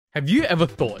Have you ever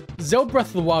thought, Zelda Breath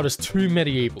of the Wild is too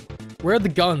medieval? Where are the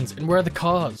guns and where are the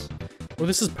cars? Well,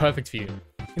 this is perfect for you.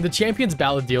 In the Champions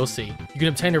Ballad DLC, you can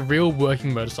obtain a real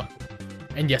working motorcycle.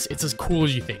 And yes, it's as cool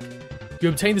as you think. You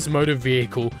obtain this motor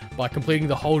vehicle by completing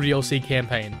the whole DLC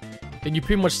campaign. Then you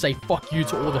pretty much say fuck you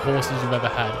to all the horses you've ever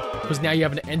had, because now you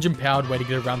have an engine-powered way to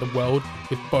get around the world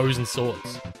with bows and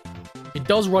swords. It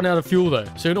does run out of fuel though,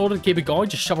 so in order to keep it going,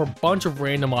 just shove a bunch of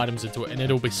random items into it and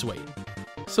it'll be sweet.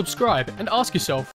 Subscribe and ask yourself,